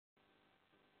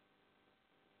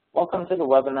Welcome to the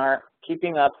webinar,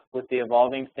 Keeping Up with the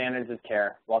Evolving Standards of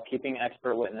Care While Keeping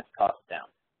Expert Witness Costs Down.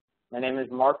 My name is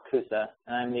Mark Kusa,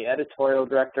 and I'm the Editorial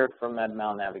Director for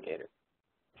MedMal Navigator.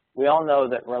 We all know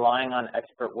that relying on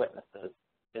expert witnesses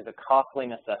is a costly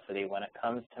necessity when it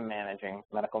comes to managing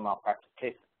medical malpractice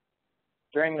cases.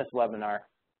 During this webinar,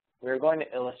 we are going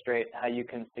to illustrate how you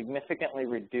can significantly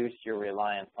reduce your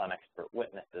reliance on expert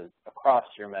witnesses across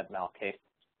your MedMal cases,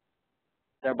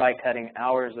 thereby cutting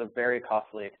hours of very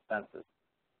costly expenses,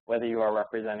 whether you are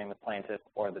representing the plaintiff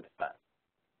or the defense.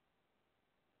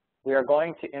 We are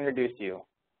going to introduce you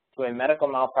to a medical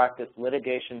malpractice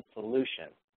litigation solution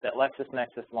that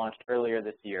LexisNexis launched earlier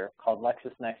this year called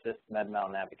LexisNexis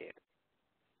MedMal Navigator.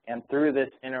 And through this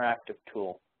interactive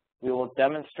tool, we will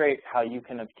demonstrate how you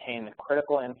can obtain the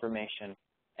critical information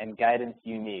and guidance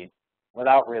you need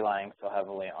without relying so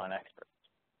heavily on experts.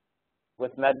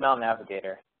 With MedMal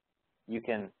Navigator, you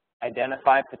can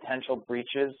identify potential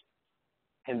breaches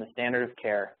in the standard of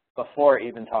care before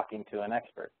even talking to an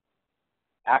expert,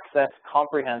 access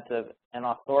comprehensive and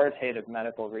authoritative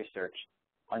medical research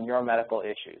on your medical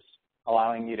issues,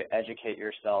 allowing you to educate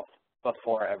yourself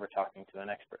before ever talking to an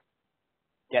expert,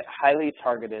 get highly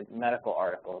targeted medical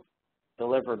articles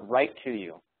delivered right to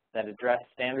you that address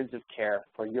standards of care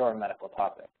for your medical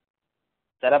topic,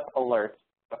 set up alerts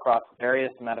across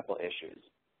various medical issues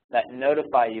that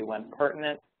notify you when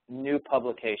pertinent new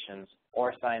publications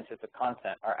or scientific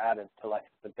content are added to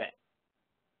LexisNexis.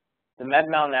 The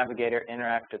MedMal Navigator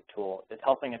interactive tool is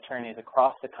helping attorneys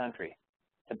across the country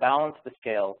to balance the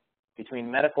scales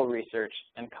between medical research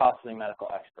and costly medical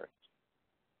experts.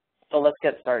 So let's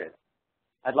get started.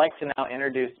 I'd like to now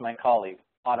introduce my colleague,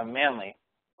 Autumn Manley,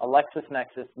 a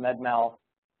LexisNexis MedMal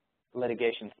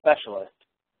litigation specialist,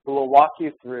 who will walk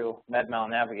you through MedMal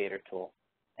Navigator tool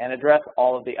and address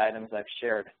all of the items I've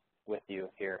shared with you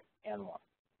here and more.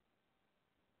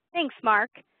 Thanks, Mark.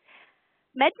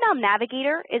 MedMal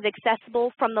Navigator is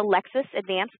accessible from the Lexis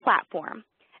Advanced platform.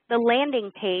 The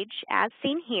landing page, as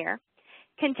seen here,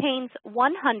 contains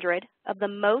 100 of the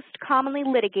most commonly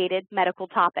litigated medical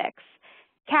topics,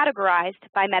 categorized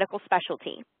by medical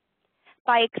specialty.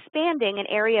 By expanding an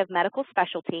area of medical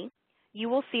specialty, you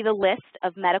will see the list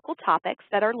of medical topics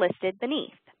that are listed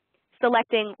beneath.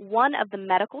 Selecting one of the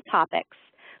medical topics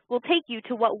will take you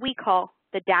to what we call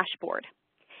the dashboard.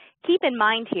 Keep in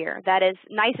mind here that as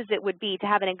nice as it would be to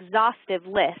have an exhaustive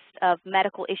list of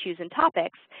medical issues and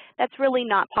topics, that's really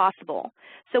not possible.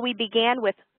 So we began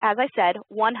with, as I said,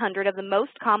 100 of the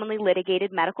most commonly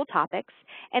litigated medical topics,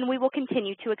 and we will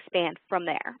continue to expand from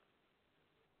there.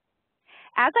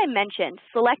 As I mentioned,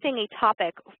 selecting a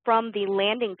topic from the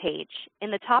landing page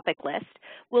in the topic list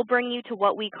will bring you to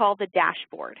what we call the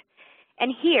dashboard.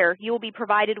 And here, you will be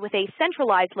provided with a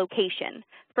centralized location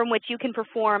from which you can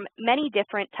perform many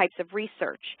different types of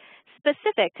research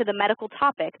specific to the medical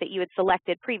topic that you had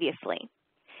selected previously.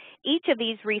 Each of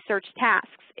these research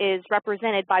tasks is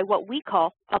represented by what we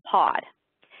call a pod.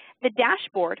 The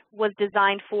dashboard was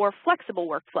designed for flexible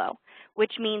workflow,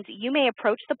 which means you may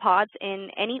approach the pods in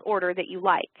any order that you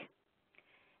like.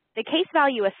 The case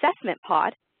value assessment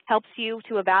pod helps you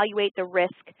to evaluate the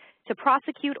risk to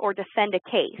prosecute or defend a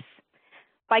case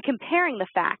by comparing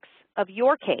the facts of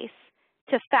your case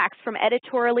to facts from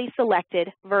editorially selected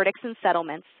verdicts and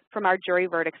settlements from our jury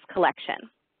verdicts collection.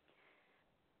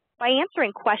 By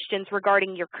answering questions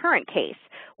regarding your current case,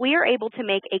 we are able to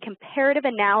make a comparative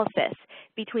analysis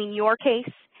between your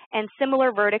case and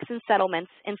similar verdicts and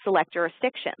settlements in select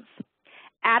jurisdictions.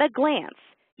 At a glance,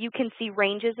 you can see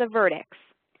ranges of verdicts,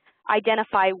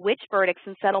 identify which verdicts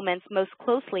and settlements most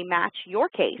closely match your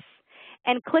case,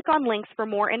 and click on links for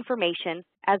more information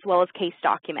as well as case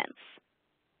documents.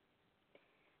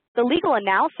 The legal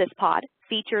analysis pod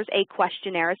features a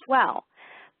questionnaire as well.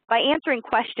 By answering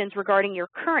questions regarding your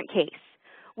current case,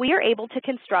 we are able to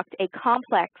construct a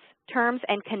complex terms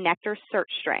and connector search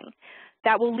string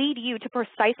that will lead you to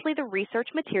precisely the research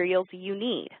materials you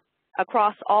need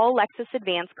across all Lexis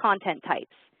Advanced content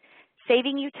types,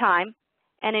 saving you time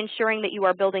and ensuring that you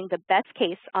are building the best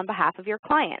case on behalf of your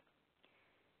client.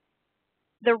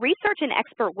 The Research and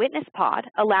Expert Witness pod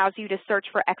allows you to search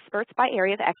for experts by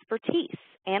area of expertise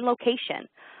and location,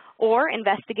 or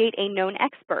investigate a known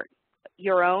expert,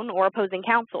 your own or opposing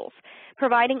counsel's,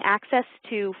 providing access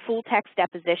to full-text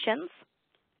depositions,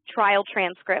 trial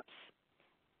transcripts,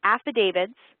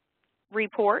 affidavits,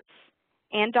 reports,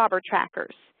 and Dauber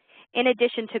trackers, in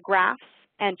addition to graphs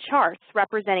and charts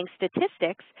representing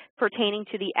statistics pertaining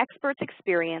to the expert's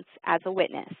experience as a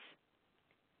witness.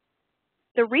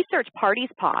 The Research Parties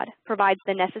pod provides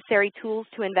the necessary tools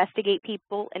to investigate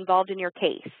people involved in your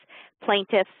case,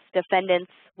 plaintiffs,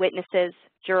 defendants, witnesses,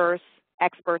 jurors,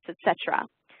 experts, etc.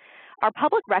 Our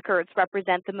public records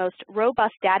represent the most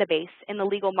robust database in the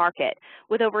legal market,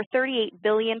 with over 38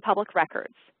 billion public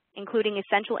records, including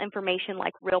essential information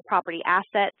like real property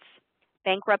assets,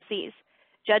 bankruptcies,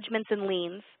 judgments and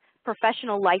liens,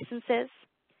 professional licenses,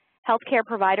 healthcare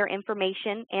provider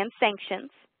information and sanctions,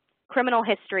 criminal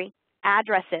history,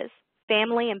 addresses,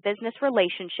 family and business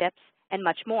relationships, and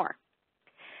much more.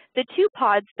 The two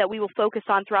pods that we will focus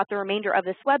on throughout the remainder of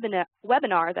this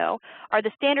webinar, though, are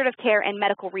the standard of care and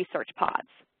medical research pods.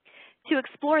 To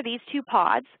explore these two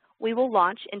pods, we will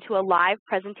launch into a live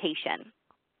presentation.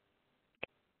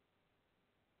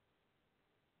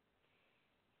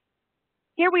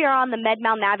 Here we are on the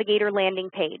MedMal Navigator landing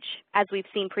page, as we've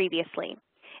seen previously.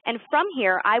 And from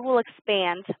here, I will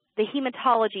expand the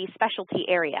hematology specialty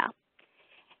area.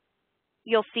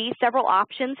 You'll see several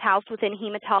options housed within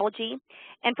hematology,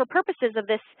 and for purposes of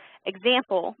this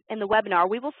example in the webinar,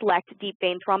 we will select deep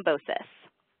vein thrombosis.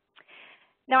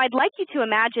 Now, I'd like you to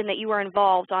imagine that you are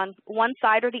involved on one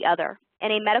side or the other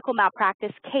in a medical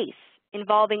malpractice case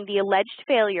involving the alleged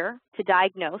failure to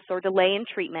diagnose or delay in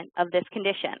treatment of this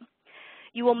condition.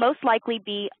 You will most likely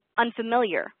be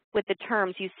unfamiliar with the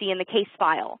terms you see in the case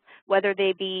file, whether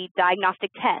they be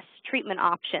diagnostic tests, treatment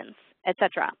options,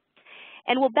 etc.,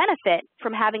 and will benefit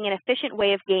from having an efficient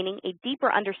way of gaining a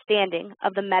deeper understanding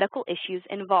of the medical issues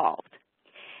involved.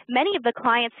 Many of the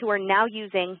clients who are now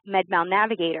using MedMal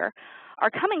Navigator are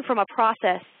coming from a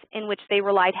process in which they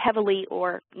relied heavily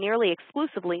or nearly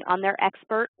exclusively on their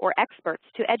expert or experts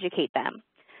to educate them.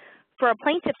 For a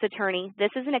plaintiff's attorney,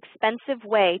 this is an expensive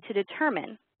way to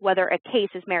determine whether a case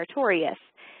is meritorious,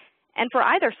 and for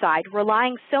either side,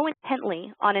 relying so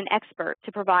intently on an expert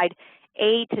to provide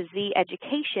A to Z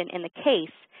education in the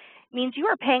case means you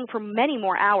are paying for many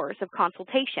more hours of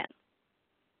consultation.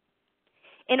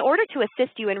 In order to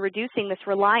assist you in reducing this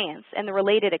reliance and the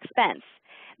related expense,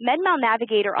 MedMal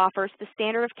Navigator offers the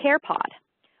Standard of Care pod,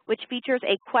 which features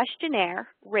a questionnaire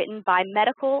written by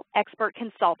medical expert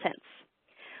consultants.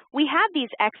 We have these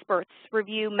experts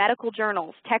review medical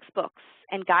journals, textbooks,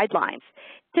 and guidelines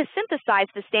to synthesize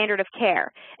the standard of care,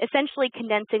 essentially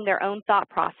condensing their own thought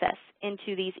process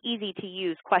into these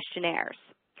easy-to-use questionnaires.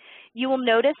 You will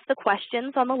notice the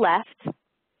questions on the left,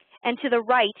 and to the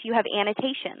right you have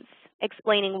annotations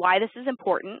explaining why this is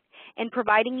important and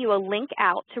providing you a link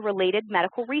out to related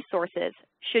medical resources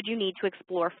should you need to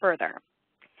explore further.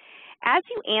 As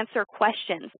you answer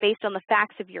questions based on the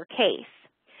facts of your case,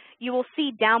 you will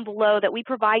see down below that we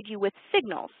provide you with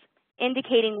signals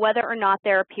indicating whether or not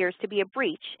there appears to be a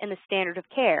breach in the standard of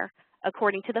care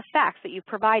according to the facts that you've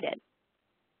provided.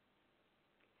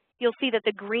 You'll see that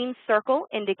the green circle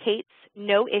indicates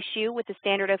no issue with the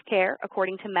standard of care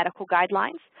according to medical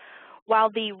guidelines,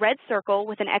 while the red circle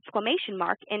with an exclamation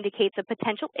mark indicates a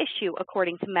potential issue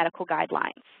according to medical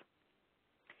guidelines.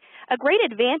 A great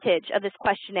advantage of this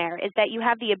questionnaire is that you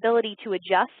have the ability to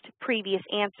adjust previous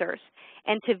answers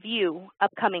and to view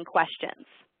upcoming questions.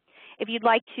 If you'd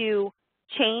like to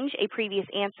change a previous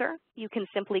answer, you can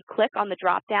simply click on the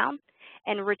drop-down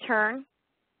and return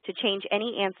to change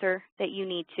any answer that you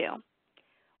need to.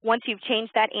 Once you've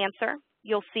changed that answer,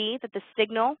 you'll see that the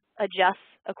signal adjusts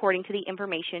according to the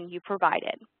information you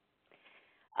provided.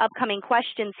 Upcoming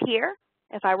questions here,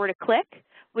 if I were to click,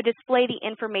 would display the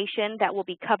information that will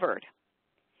be covered.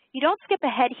 You don't skip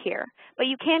ahead here, but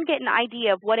you can get an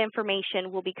idea of what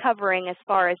information we'll be covering as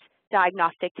far as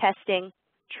diagnostic testing,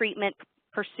 treatment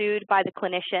pursued by the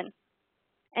clinician,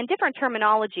 and different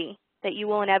terminology that you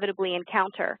will inevitably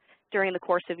encounter during the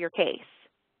course of your case.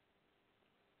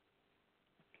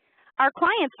 Our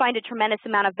clients find a tremendous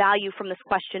amount of value from this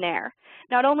questionnaire.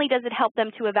 Not only does it help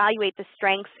them to evaluate the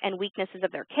strengths and weaknesses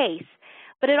of their case,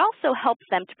 but it also helps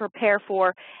them to prepare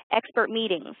for expert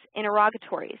meetings,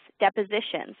 interrogatories,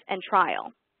 depositions, and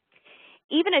trial.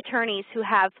 Even attorneys who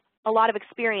have a lot of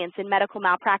experience in medical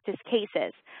malpractice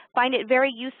cases find it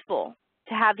very useful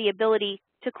to have the ability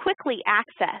to quickly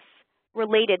access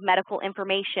related medical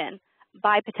information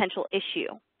by potential issue.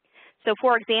 So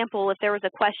for example, if there was a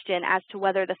question as to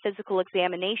whether the physical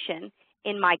examination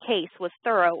in my case was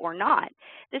thorough or not,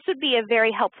 this would be a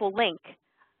very helpful link.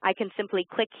 I can simply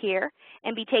click here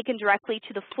and be taken directly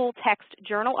to the full text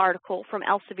journal article from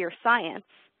Elsevier Science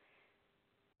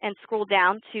and scroll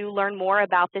down to learn more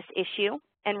about this issue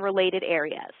and related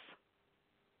areas.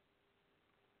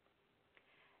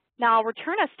 Now I'll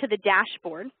return us to the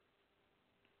dashboard,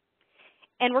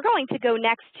 and we're going to go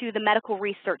next to the medical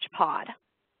research pod.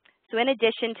 So in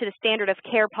addition to the standard of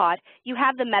care pod, you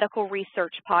have the medical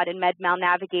research pod in MedMal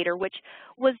Navigator, which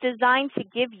was designed to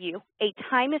give you a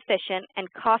time-efficient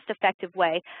and cost-effective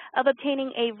way of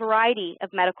obtaining a variety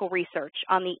of medical research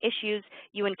on the issues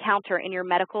you encounter in your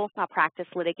medical malpractice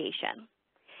litigation.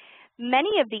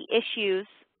 Many of the issues,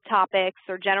 topics,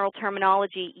 or general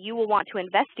terminology you will want to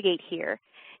investigate here,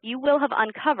 you will have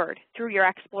uncovered through your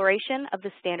exploration of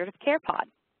the standard of care pod.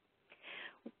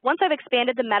 Once I've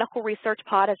expanded the medical research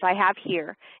pod as I have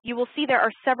here, you will see there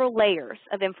are several layers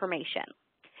of information.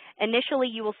 Initially,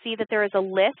 you will see that there is a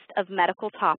list of medical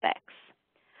topics.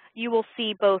 You will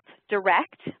see both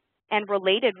direct and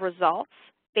related results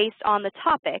based on the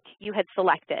topic you had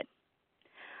selected.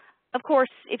 Of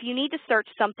course, if you need to search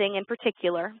something in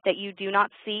particular that you do not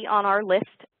see on our list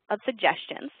of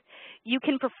suggestions, you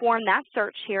can perform that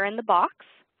search here in the box,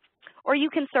 or you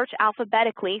can search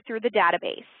alphabetically through the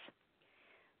database.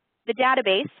 The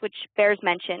database, which bears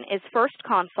mention, is First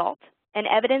Consult, an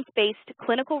evidence-based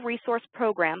clinical resource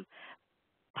program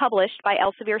published by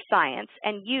Elsevier Science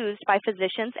and used by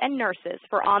physicians and nurses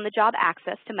for on-the-job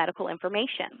access to medical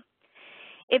information.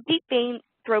 If deep vein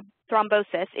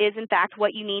thrombosis is, in fact,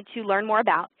 what you need to learn more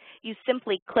about, you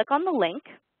simply click on the link,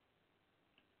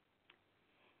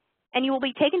 and you will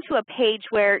be taken to a page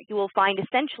where you will find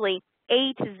essentially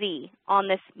A to Z on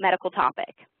this medical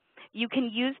topic. You can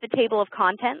use the table of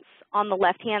contents on the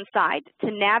left-hand side to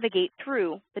navigate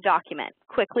through the document,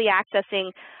 quickly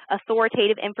accessing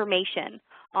authoritative information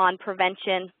on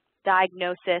prevention,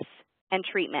 diagnosis, and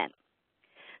treatment.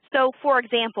 So, for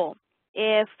example,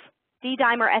 if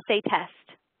D-dimer assay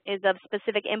test is of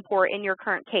specific import in your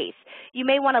current case, you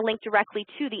may want to link directly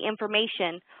to the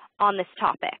information on this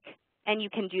topic, and you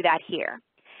can do that here.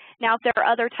 Now, if there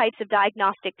are other types of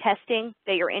diagnostic testing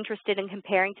that you're interested in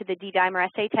comparing to the D-dimer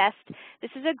assay test,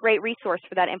 this is a great resource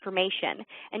for that information,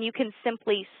 and you can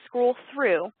simply scroll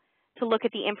through to look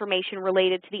at the information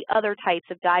related to the other types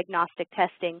of diagnostic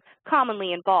testing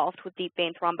commonly involved with deep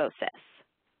vein thrombosis.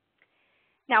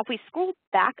 Now, if we scroll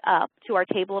back up to our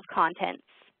table of contents,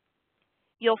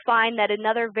 you'll find that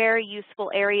another very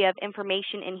useful area of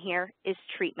information in here is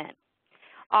treatment.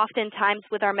 Oftentimes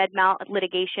with our MedMal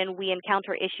litigation, we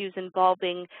encounter issues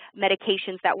involving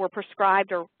medications that were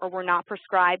prescribed or were not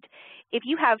prescribed. If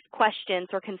you have questions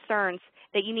or concerns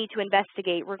that you need to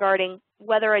investigate regarding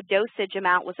whether a dosage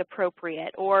amount was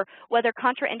appropriate or whether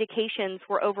contraindications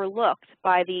were overlooked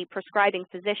by the prescribing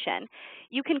physician,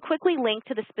 you can quickly link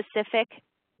to the specific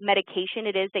medication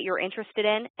it is that you're interested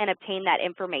in and obtain that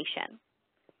information.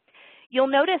 You'll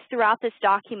notice throughout this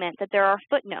document that there are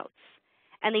footnotes.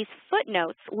 And these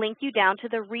footnotes link you down to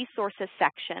the resources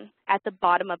section at the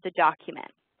bottom of the document.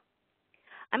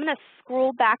 I'm going to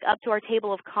scroll back up to our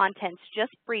table of contents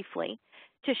just briefly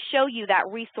to show you that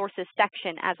resources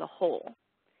section as a whole.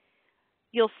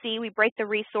 You'll see we break the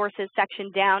resources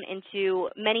section down into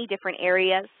many different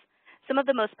areas. Some of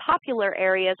the most popular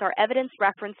areas are evidence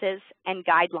references and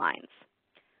guidelines.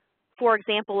 For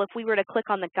example, if we were to click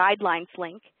on the guidelines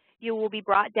link, you will be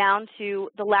brought down to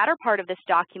the latter part of this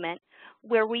document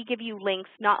where we give you links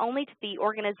not only to the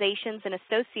organizations and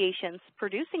associations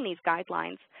producing these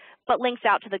guidelines, but links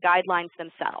out to the guidelines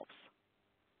themselves.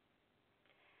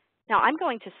 Now I'm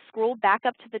going to scroll back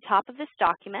up to the top of this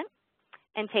document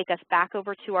and take us back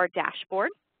over to our dashboard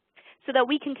so that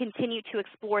we can continue to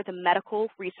explore the medical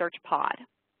research pod.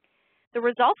 The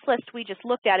results list we just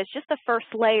looked at is just the first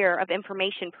layer of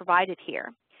information provided here.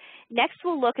 Next,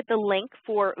 we'll look at the link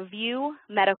for View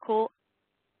Medical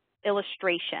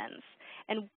Illustrations.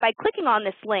 And by clicking on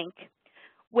this link,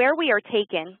 where we are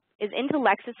taken is into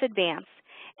Lexis Advance,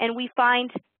 and we find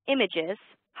images,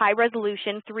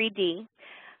 high-resolution 3D,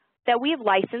 that we have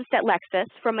licensed at Lexis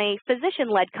from a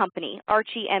physician-led company,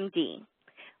 Archie MD,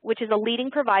 which is a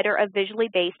leading provider of visually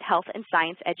based health and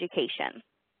science education.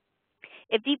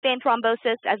 If deep vein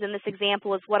thrombosis, as in this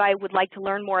example, is what I would like to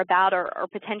learn more about or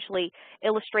potentially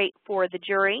illustrate for the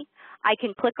jury, I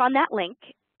can click on that link,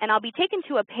 and I'll be taken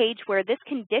to a page where this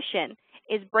condition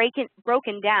is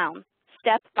broken down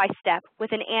step by step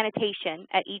with an annotation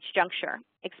at each juncture,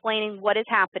 explaining what is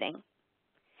happening.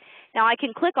 Now I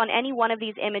can click on any one of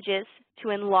these images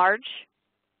to enlarge,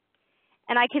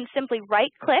 and I can simply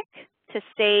right-click to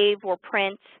save or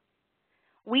print.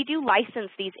 We do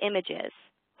license these images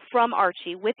from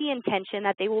Archie with the intention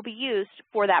that they will be used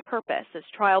for that purpose as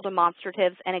trial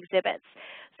demonstratives and exhibits.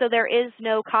 So there is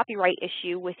no copyright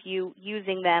issue with you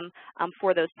using them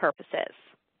for those purposes.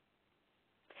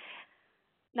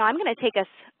 Now I'm going to take us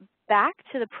back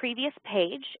to the previous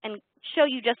page and show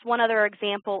you just one other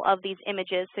example of these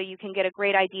images so you can get a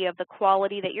great idea of the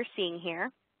quality that you're seeing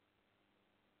here.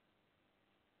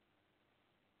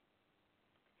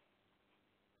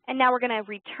 And now we're going to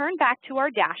return back to our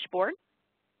dashboard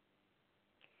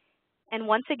and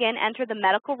once again enter the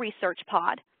medical research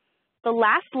pod. The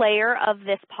last layer of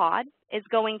this pod is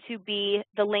going to be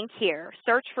the link here,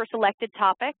 search for selected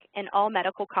topic and all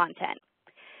medical content.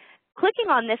 Clicking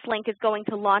on this link is going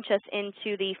to launch us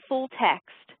into the full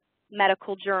text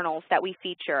medical journals that we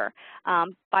feature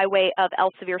by way of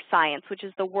Elsevier Science, which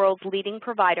is the world's leading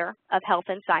provider of health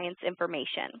and science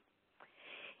information.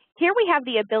 Here we have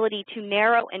the ability to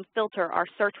narrow and filter our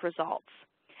search results.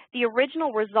 The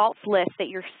original results list that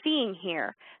you're seeing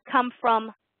here come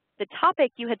from the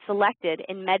topic you had selected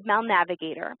in MedMal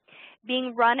Navigator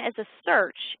being run as a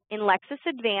search in Lexis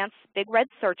Advanced Big Red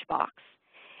Search Box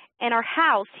and are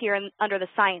housed here under the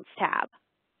Science tab.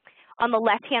 On the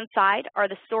left-hand side are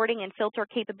the sorting and filter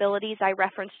capabilities I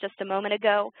referenced just a moment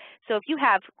ago. So if you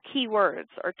have keywords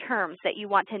or terms that you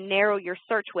want to narrow your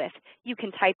search with, you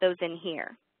can type those in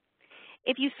here.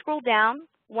 If you scroll down,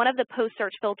 one of the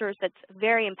post-search filters that's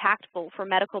very impactful for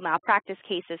medical malpractice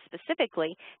cases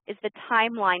specifically is the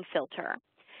timeline filter.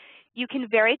 You can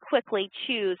very quickly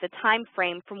choose a time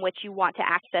frame from which you want to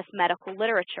access medical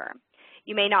literature.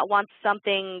 You may not want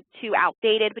something too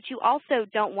outdated, but you also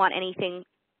don't want anything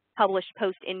published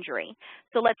post-injury.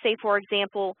 So let's say, for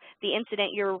example, the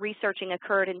incident you're researching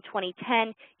occurred in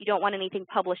 2010. You don't want anything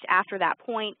published after that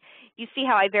point. You see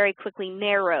how I very quickly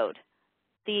narrowed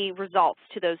the results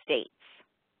to those dates.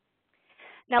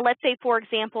 Now let's say, for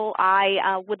example,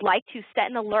 I would like to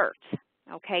set an alert,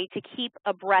 okay, to keep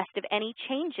abreast of any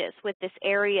changes with this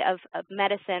area of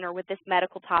medicine or with this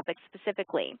medical topic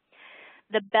specifically.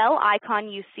 The bell icon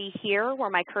you see here where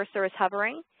my cursor is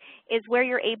hovering is where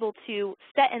you're able to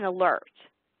set an alert.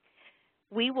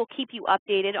 We will keep you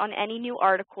updated on any new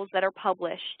articles that are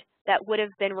published that would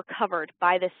have been recovered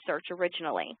by this search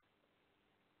originally.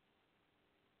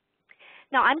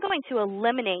 Now I'm going to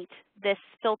eliminate this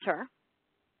filter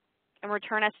and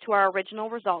return us to our original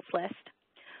results list.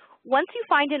 Once you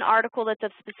find an article that's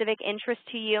of specific interest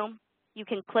to you, you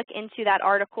can click into that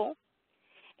article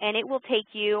and it will take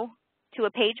you to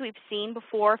a page we've seen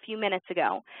before a few minutes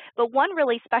ago. But one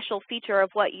really special feature of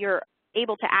what you're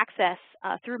able to access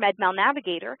through MedMal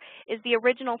Navigator is the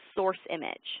original source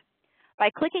image. By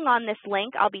clicking on this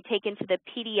link, I'll be taken to the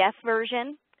PDF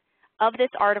version of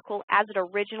this article as it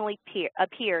originally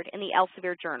appeared in the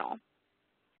Elsevier journal.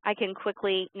 I can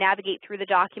quickly navigate through the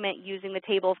document using the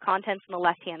table of contents on the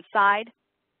left-hand side,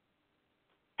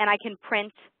 and I can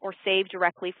print or save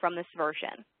directly from this version.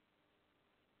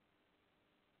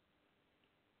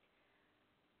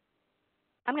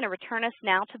 I'm going to return us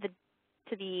now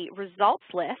to the results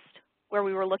list where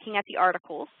we were looking at the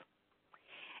articles.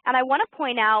 And I want to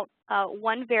point out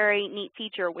one very neat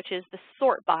feature, which is the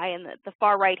sort by in the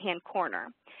far right-hand corner.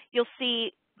 You'll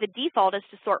see the default is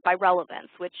to sort by relevance,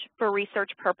 which for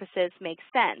research purposes makes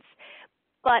sense.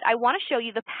 But I want to show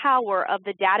you the power of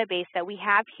the database that we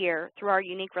have here through our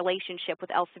unique relationship with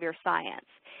Elsevier Science.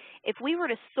 If we were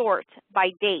to sort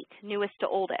by date, newest to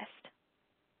oldest,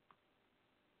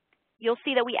 you'll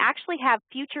see that we actually have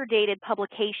future dated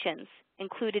publications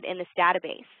included in this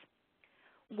database.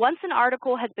 Once an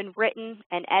article has been written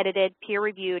and edited,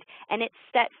 peer-reviewed, and it's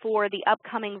set for the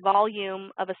upcoming volume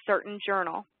of a certain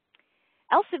journal,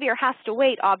 Elsevier has to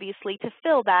wait, obviously, to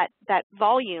fill that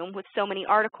volume with so many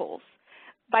articles.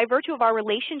 By virtue of our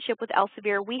relationship with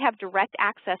Elsevier, we have direct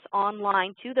access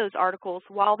online to those articles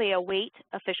while they await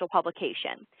official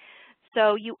publication.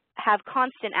 So you have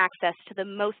constant access to the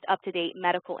most up-to-date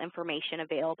medical information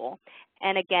available.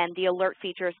 And again, the alert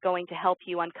feature is going to help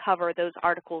you uncover those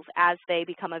articles as they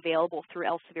become available through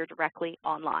Elsevier directly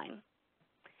online.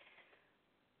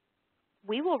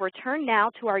 We will return now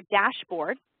to our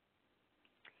dashboard.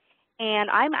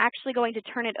 And I'm actually going to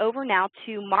turn it over now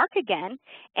to Mark again,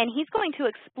 and he's going to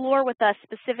explore with us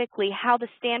specifically how the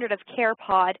standard of care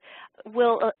pod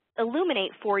will illuminate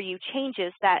for you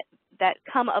changes that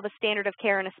come of a standard of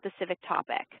care in a specific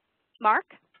topic. Mark?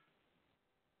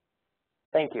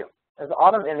 Thank you. As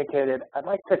Autumn indicated, I'd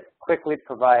like to quickly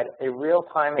provide a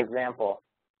real-time example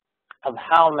of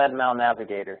how MedMal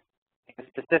Navigator,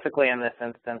 specifically in this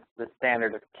instance, the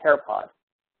standard of care pod,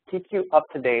 keeps you up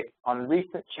to date on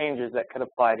recent changes that could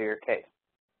apply to your case.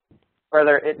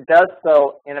 Further, it does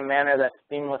so in a manner that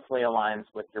seamlessly aligns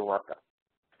with your workup.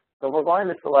 So we're going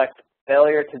to select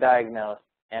failure to diagnose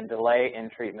and delay in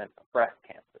treatment of breast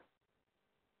cancer.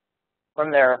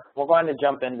 From there, we're going to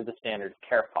jump into the standard of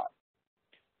care pod.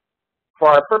 For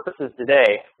our purposes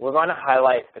today, we're going to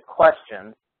highlight the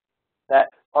questions that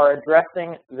are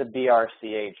addressing the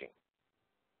BRCA gene.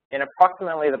 In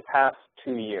approximately the past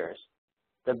 2 years,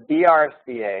 the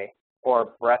BRCA,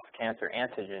 or breast cancer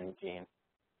antigen gene,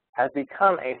 has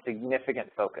become a significant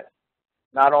focus,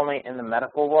 not only in the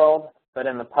medical world, but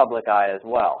in the public eye as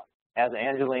well, as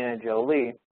Angelina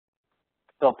Jolie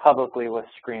still publicly was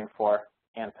screened for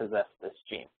and possessed this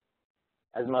gene.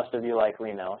 As most of you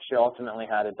likely know, she ultimately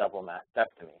had a double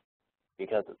mastectomy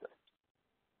because of this.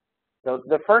 So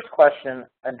the first question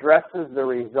addresses the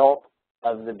result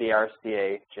of the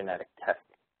BRCA genetic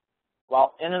testing.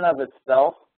 While in and of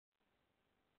itself,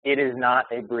 it is not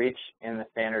a breach in the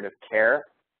standard of care,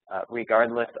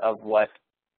 regardless of what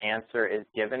answer is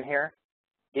given here,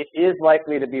 it is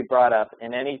likely to be brought up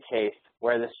in any case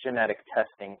where this genetic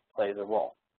testing plays a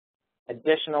role.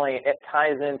 Additionally, it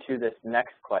ties into this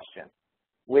next question,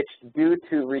 which due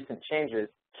to recent changes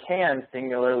can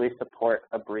singularly support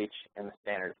a breach in the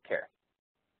standard of care.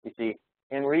 You see,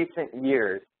 in recent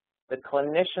years, the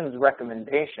clinician's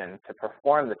recommendation to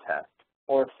perform the test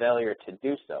or failure to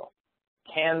do so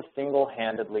can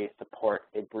single-handedly support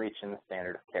a breach in the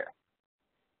standard of care.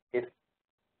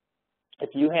 If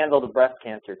you handled a breast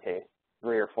cancer case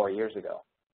 3 or 4 years ago,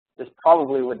 this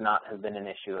probably would not have been an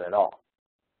issue at all.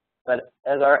 But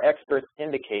as our experts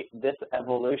indicate, this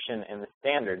evolution in the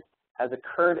standards has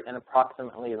occurred in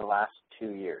approximately the last 2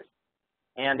 years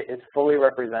and is fully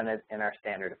represented in our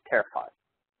standard of care pod.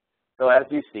 So as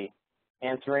you see,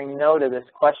 answering no to this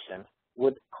question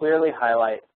would clearly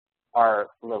highlight our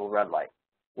little red light,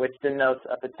 which denotes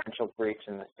a potential breach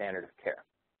in the standard of care.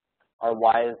 Our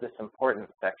why is this important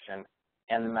section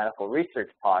and the medical research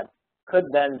pod could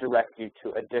then direct you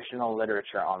to additional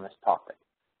literature on this topic,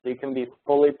 so you can be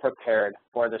fully prepared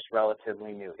for this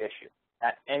relatively new issue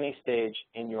at any stage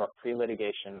in your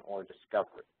pre-litigation or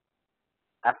discovery.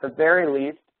 At the very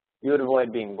least, you would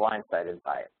avoid being blindsided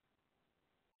by it.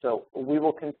 So we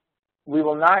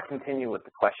will not continue with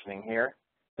the questioning here,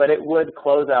 but it would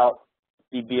close out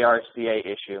the BRCA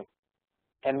issue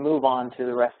and move on to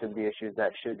the rest of the issues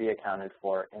that should be accounted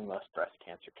for in most breast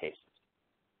cancer cases.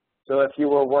 So if you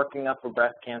were working up a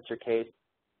breast cancer case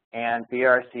and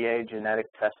BRCA genetic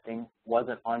testing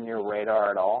wasn't on your radar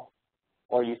at all,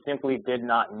 or you simply did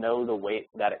not know the weight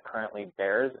that it currently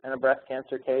bears in a breast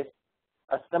cancer case,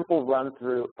 a simple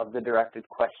run-through of the directed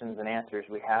questions and answers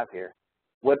we have here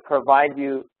would provide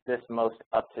you this most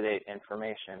up-to-date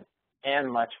information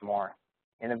and much more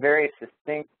in a very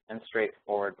succinct and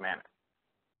straightforward manner.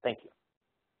 Thank you.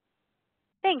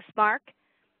 Thanks, Mark.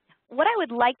 What I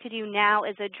would like to do now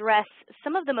is address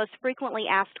some of the most frequently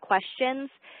asked questions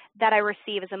that I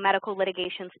receive as a medical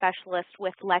litigation specialist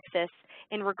with Lexis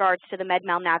in regards to the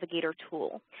MedMal Navigator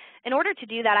tool. In order to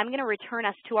do that, I'm going to return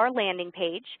us to our landing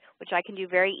page, which I can do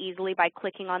very easily by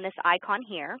clicking on this icon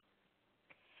here.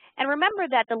 And remember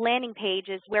that the landing page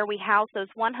is where we house those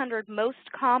 100 most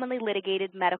commonly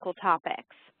litigated medical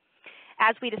topics.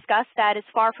 As we discussed, that is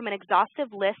far from an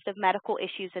exhaustive list of medical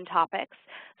issues and topics.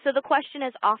 So the question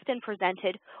is often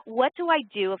presented, what do I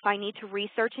do if I need to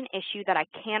research an issue that I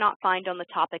cannot find on the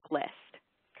topic list?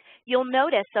 You'll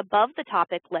notice above the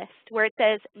topic list where it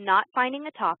says not finding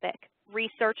a topic,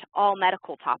 research all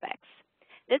medical topics.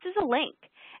 This is a link,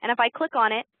 and if I click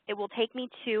on it, it will take me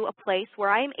to a place where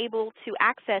I am able to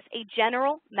access a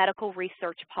general medical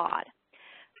research pod.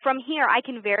 From here, I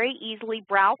can very easily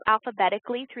browse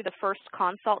alphabetically through the first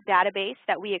consult database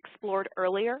that we explored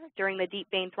earlier during the deep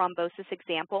vein thrombosis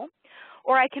example,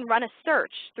 or I can run a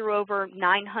search through over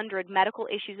 900 medical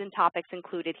issues and topics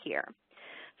included here.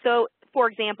 So, for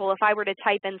example, if I were to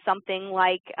type in something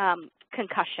like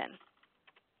concussion,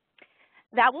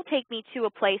 that will take me to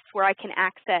a place where I can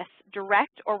access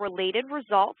direct or related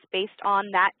results based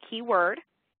on that keyword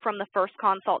from the first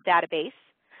consult database.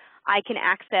 I can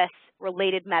access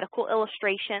related medical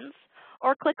illustrations,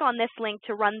 or click on this link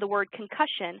to run the word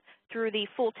concussion through the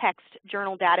full text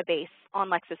journal database on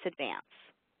Lexis Advance.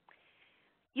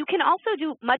 You can also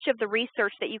do much of the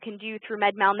research that you can do through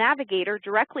MedMal Navigator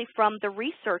directly from the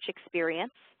research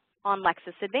experience on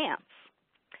Lexis Advance.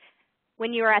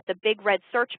 When you're at the big red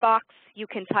search box, you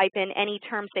can type in any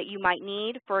terms that you might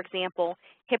need, for example,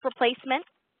 hip replacement,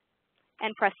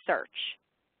 and press search.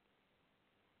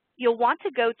 You'll want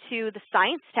to go to the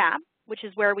Science tab, which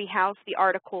is where we house the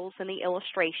articles and the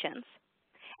illustrations.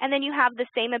 And then you have the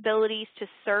same abilities to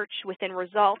search within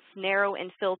results, narrow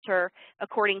and filter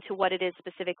according to what it is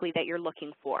specifically that you're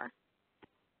looking for.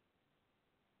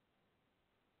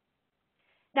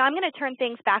 Now I'm going to turn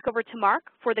things back over to Mark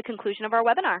for the conclusion of our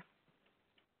webinar.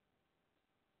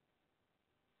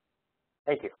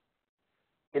 Thank you.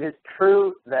 It is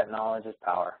true that knowledge is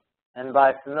power, and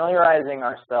by familiarizing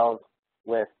ourselves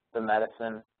with the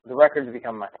medicine, the records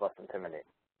become much less intimidating.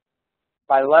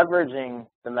 By leveraging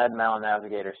the MedMal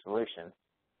Navigator solution,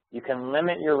 you can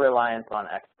limit your reliance on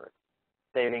experts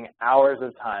saving hours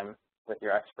of time with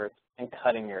your experts and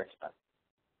cutting your expenses.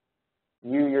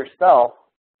 You yourself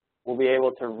will be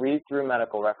able to read through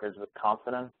medical records with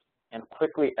confidence and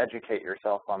quickly educate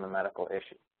yourself on the medical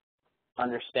issue.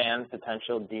 Understand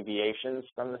potential deviations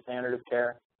from the standard of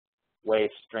care, weigh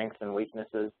strengths and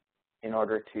weaknesses in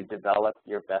order to develop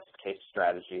your best case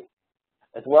strategy,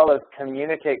 as well as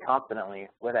communicate confidently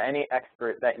with any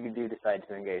expert that you do decide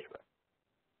to engage with.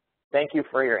 Thank you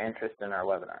for your interest in our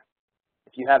webinar.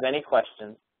 If you have any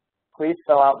questions, please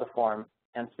fill out the form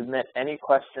and submit any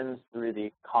questions through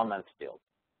the comments field.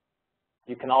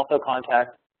 You can also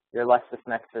contact your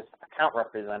LexisNexis account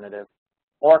representative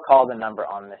or call the number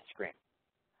on this screen.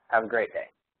 Have a great day.